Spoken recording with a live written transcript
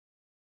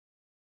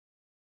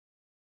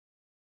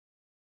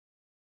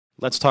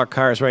Let's talk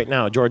cars right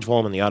now. George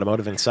Volman, the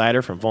Automotive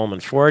Insider from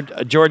Volman Ford.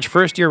 George,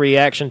 first your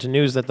reaction to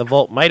news that the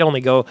Volt might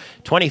only go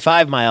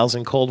 25 miles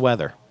in cold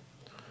weather.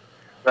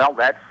 Well,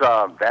 that's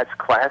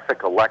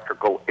classic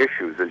electrical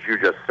issues, as you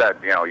just said.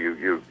 You know,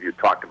 you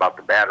talked about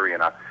the battery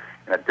in a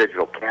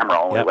digital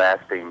camera only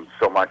lasting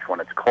so much when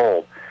it's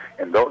cold,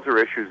 and those are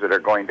issues that are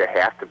going to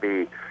have to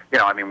be. You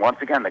know, I mean, once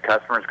again, the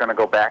customer is going to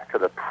go back to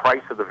the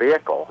price of the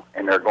vehicle,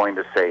 and they're going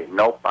to say,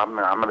 "Nope, I'm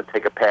going to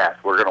take a pass.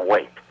 We're going to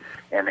wait,"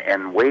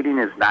 and waiting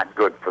is not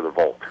good for the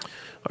Volt.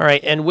 All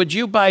right, and would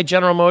you buy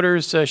General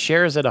Motors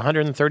shares at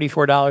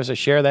 $134 a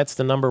share? That's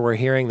the number we're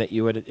hearing that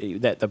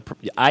the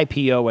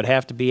IPO would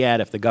have to be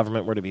at if the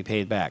government were to be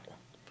paid back.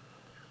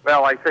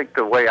 Well, I think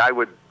the way I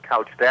would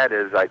couch that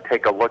is I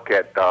take a look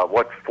at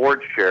what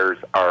Ford shares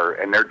are,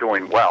 and they're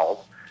doing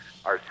well,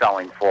 are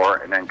selling for,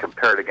 and then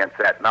compare it against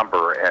that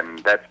number, and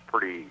that's a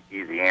pretty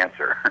easy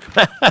answer.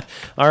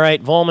 All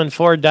right,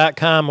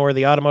 VolmanFord.com or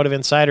the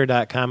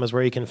AutomotiveInsider.com is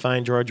where you can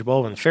find George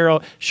Volman.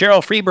 Cheryl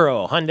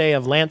Freeborough, Hyundai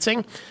of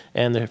Lansing,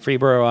 and the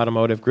Freeborough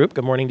Automotive Group.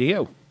 Good morning to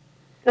you.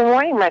 Good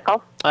morning,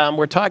 Michael.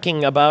 We're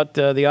talking about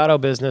the auto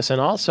business and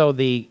also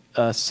the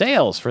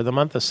sales for the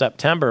month of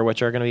September,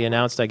 which are going to be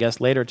announced, I guess,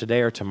 later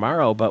today or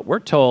tomorrow. But we're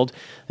told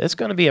it's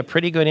going to be a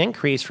pretty good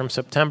increase from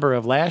September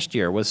of last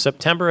year. Was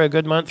September a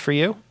good month for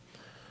you?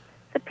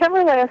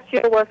 September last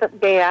year wasn't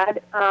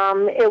bad.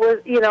 It was,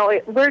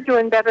 we're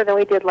doing better than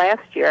we did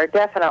last year,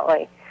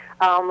 definitely.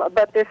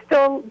 But they're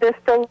still a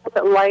little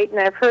bit light, and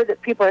I've heard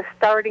that people are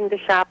starting to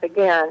shop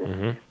again.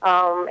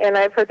 Mm-hmm. And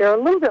I've heard they're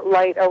a little bit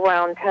light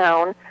around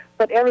town.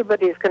 But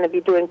everybody's going to be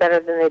doing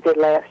better than they did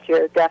last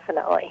year,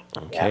 definitely.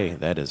 Okay,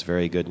 that is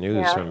very good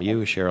news from you,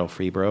 Cheryl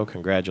Freeborough.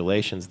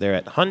 Congratulations there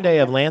at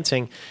Hyundai of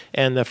Lansing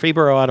and the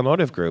Freeborough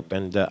Automotive Group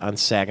and on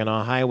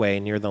Saginaw Highway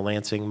near the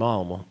Lansing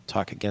Mall. We'll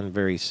talk again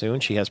very soon.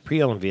 She has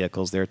pre-owned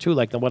vehicles there, too,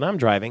 like the one I'm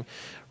driving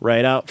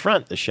right out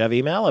front, the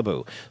Chevy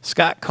Malibu.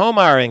 Scott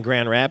Komar in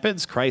Grand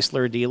Rapids,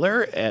 Chrysler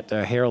dealer at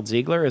Harold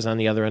Ziegler, is on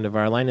the other end of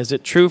our line. Is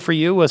it true for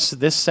you? Was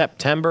this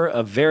September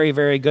a very,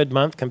 very good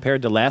month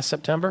compared to last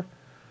September?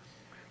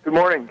 Good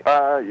morning.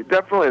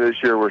 Definitely this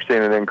year we're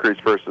seeing an increase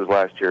versus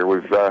last year.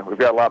 We've got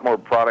a lot more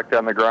product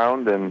on the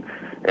ground, and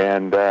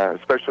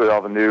especially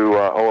all the new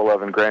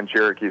 011 Grand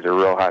Cherokees are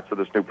real hot. So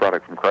this new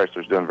product from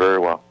Chrysler is doing very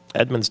well.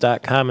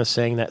 Edmunds.com is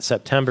saying that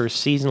September's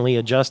seasonally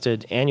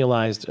adjusted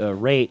annualized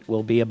rate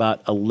will be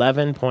about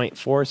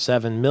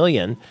 11.47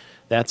 million.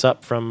 That's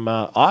up from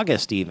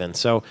August even.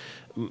 So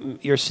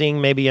you're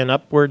seeing maybe an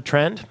upward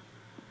trend?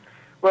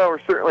 Well,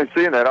 we're certainly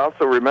seeing that.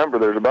 Also, remember,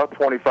 there's about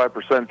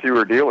 25%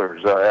 fewer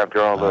dealers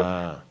after all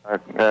the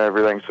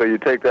everything. So you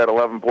take that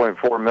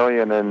 11.4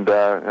 million and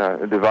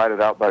divide it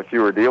out by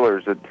fewer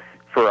dealers.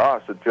 For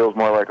us, it feels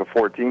more like a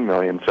 14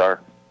 million SAR.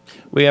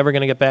 We ever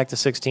going to get back to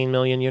 16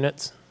 million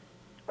units?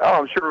 Oh,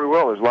 I'm sure we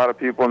will. There's a lot of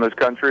people in this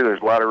country.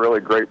 There's a lot of really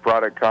great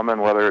product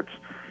coming, whether it's,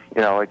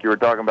 like you were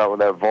talking about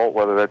with that Volt,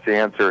 whether that's the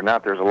answer or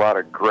not. There's a lot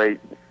of great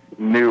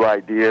new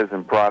ideas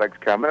and products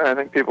coming. I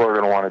think people are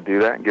going to want to do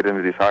that and get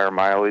into these higher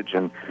mileage,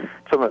 and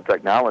some of the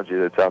technology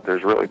that's out there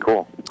is really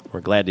cool.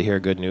 We're glad to hear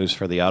good news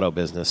for the auto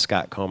business.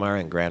 Scott Komar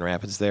in Grand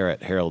Rapids there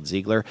at Harold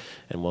Ziegler,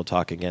 and we'll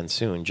talk again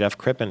soon. Jeff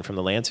Crippen from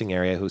the Lansing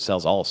area, who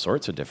sells all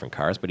sorts of different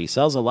cars, but he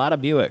sells a lot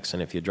of Buicks,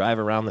 and if you drive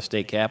around the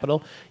state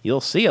capitol,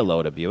 you'll see a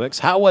load of Buicks.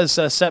 How was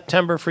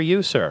September for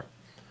you, sir?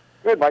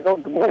 Good, Michael.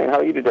 Good morning. How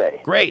are you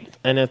today? Great.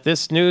 And if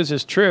this news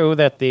is true,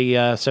 that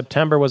the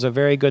September was a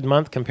very good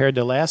month compared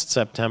to last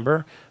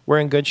September,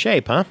 we're in good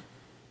shape, huh?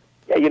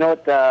 Yeah, you know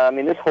what?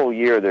 This whole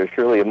year, there's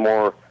surely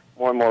more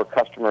and more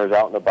customers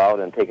out and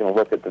about and taking a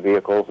look at the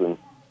vehicles. And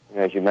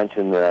as you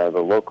mentioned, the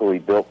locally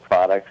built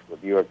products, the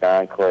Buick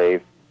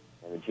Enclave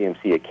and the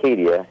GMC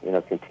Acadia,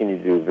 continue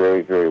to do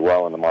very, very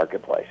well in the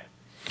marketplace.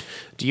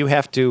 Do you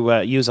have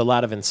to use a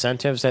lot of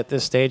incentives at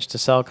this stage to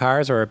sell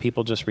cars, or are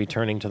people just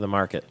returning to the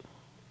market?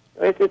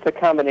 It's a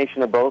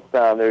combination of both.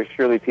 There's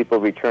surely people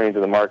returning to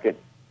the market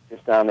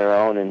just on their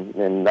own,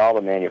 and all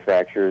the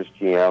manufacturers,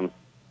 GM,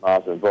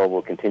 Mazda, and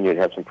Volvo, continue to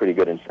have some pretty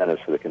good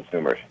incentives for the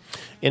consumers.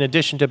 In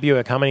addition to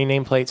Buick, how many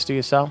nameplates do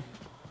you sell?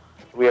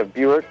 We have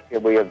Buick,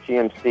 we have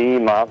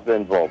GMC, Mazda,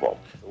 and Volvo.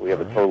 We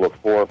have a total of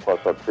 4 plus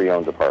our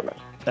pre-owned department.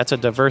 That's a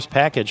diverse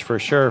package for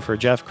sure for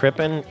Jeff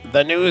Crippen.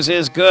 The news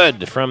is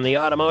good from the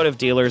automotive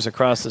dealers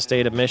across the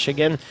state of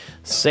Michigan.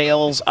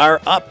 Sales are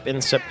up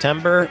in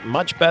September,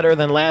 much better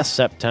than last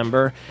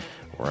September.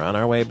 We're on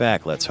our way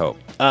back, let's hope.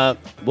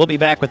 We'll be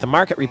back with the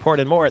market report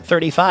and more at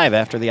 35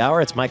 after the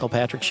hour. It's Michael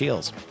Patrick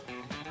Shields.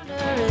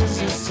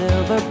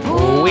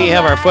 We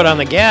have our foot on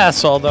the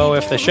gas, although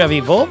if the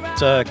Chevy Volt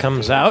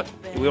comes out,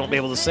 we won't be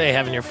able to say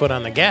having your foot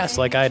on the gas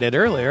like I did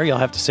earlier. You'll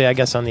have to say, I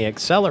guess, on the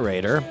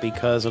accelerator,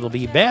 because it'll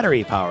be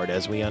battery-powered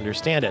as we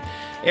understand it.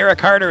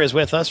 Eric Harder is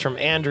with us from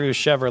Andrews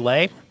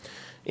Chevrolet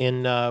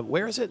in,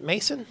 where is it,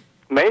 Mason?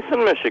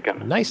 Mason,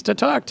 Michigan. Nice to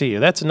talk to you.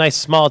 That's a nice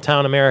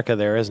small-town America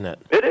there, isn't it?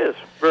 It is.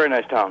 Very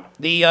nice town.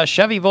 The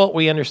Chevy Volt,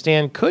 we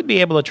understand, could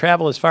be able to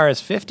travel as far as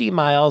 50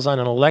 miles on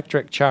an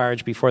electric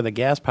charge before the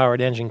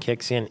gas-powered engine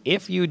kicks in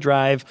if you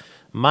drive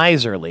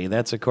miserly.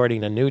 That's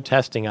according to new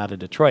testing out of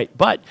Detroit.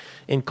 But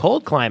in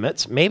cold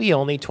climates, maybe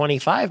only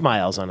 25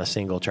 miles on a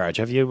single charge.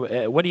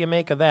 What do you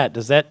make of that?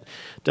 Does that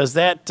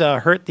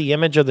hurt the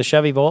image of the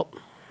Chevy Volt?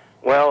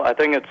 Well, I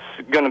think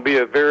it's going to be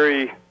a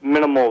very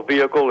minimal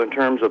vehicle in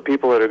terms of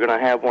people that are going to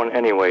have one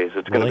anyways.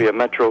 It's going to be a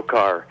metro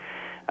car.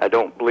 I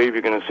don't believe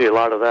you're going to see a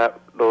lot of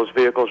those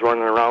vehicles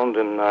running around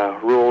in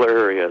rural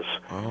areas.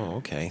 Oh,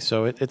 okay.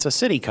 So it's a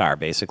city car,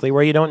 basically,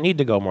 where you don't need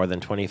to go more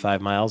than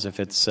 25 miles if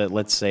it's,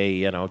 let's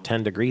say,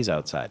 10 degrees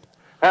outside.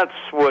 That's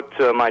what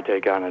my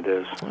take on it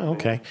is. Oh,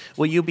 okay.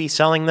 Will you be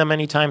selling them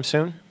anytime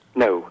soon?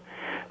 No.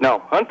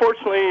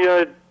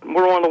 Unfortunately,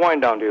 we're one of the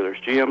wind-down dealers.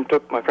 GM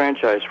took my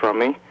franchise from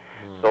me.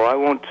 So I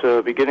won't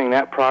be getting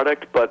that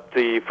product, but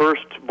the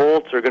first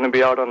Volts are going to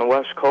be out on the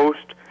West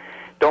Coast.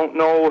 Don't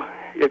know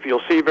if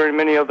you'll see very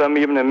many of them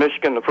even in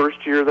Michigan the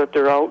first year that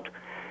they're out.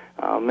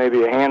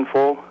 Maybe a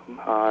handful.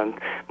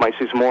 Might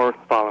see some more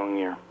following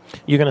year.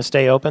 You going to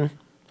stay open?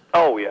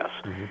 Oh, yes.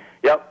 Mm-hmm.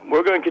 Yep,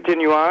 we're going to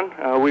continue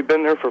on. We've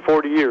been there for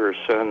 40 years,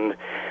 and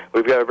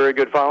we've got a very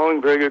good following,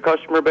 very good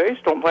customer base.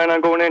 Don't plan on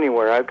going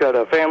anywhere. I've got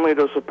a family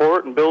to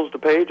support and bills to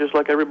pay just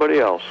like everybody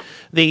else.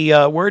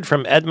 The word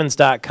from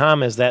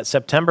Edmunds.com is that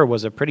September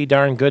was a pretty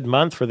darn good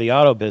month for the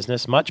auto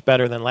business, much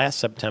better than last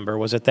September.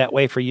 Was it that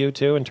way for you,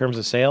 too, in terms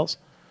of sales?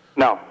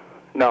 No.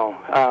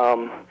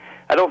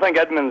 I don't think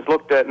Edmunds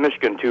looked at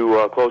Michigan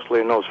too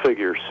closely in those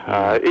figures.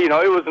 It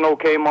was an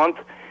okay month.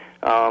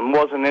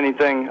 Wasn't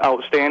anything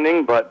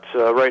outstanding, but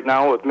right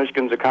now with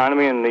Michigan's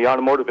economy and the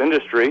automotive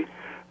industry,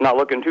 not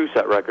looking to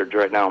set records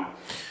right now.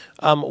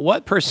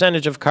 What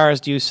percentage of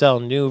cars do you sell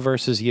new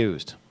versus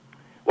used?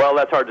 Well,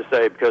 that's hard to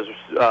say because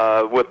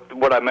with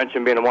what I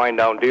mentioned being a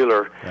wind-down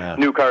dealer,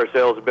 new car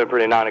sales have been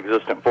pretty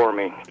non-existent for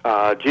me.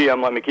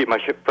 GM let me keep my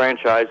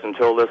franchise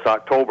until this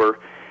October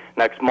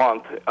next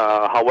month.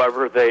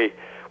 However, they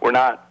were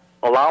not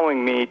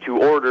allowing me to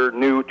order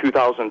new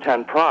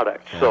 2010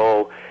 products.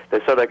 So they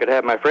said I could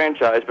have my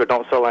franchise, but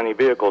don't sell any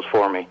vehicles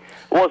for me.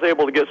 I was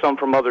able to get some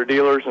from other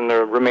dealers in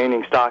the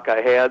remaining stock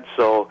I had,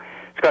 so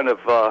it's kind of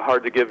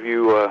hard to give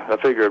you a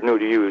figure of new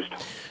to used.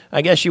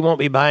 I guess you won't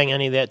be buying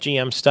any of that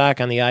GM stock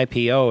on the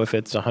IPO if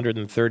it's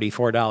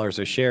 $134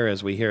 a share,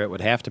 as we hear it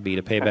would have to be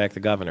to pay back the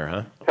governor,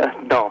 huh?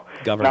 No,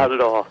 not at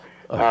all.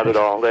 Okay. Not at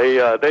all.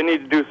 They need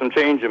to do some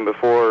changing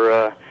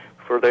before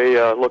they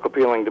look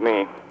appealing to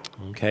me.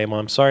 Okay, well,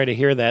 I'm sorry to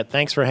hear that.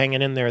 Thanks for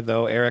hanging in there,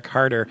 though, Eric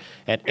Harder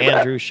at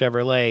Andrew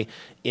Chevrolet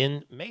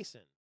in Mason.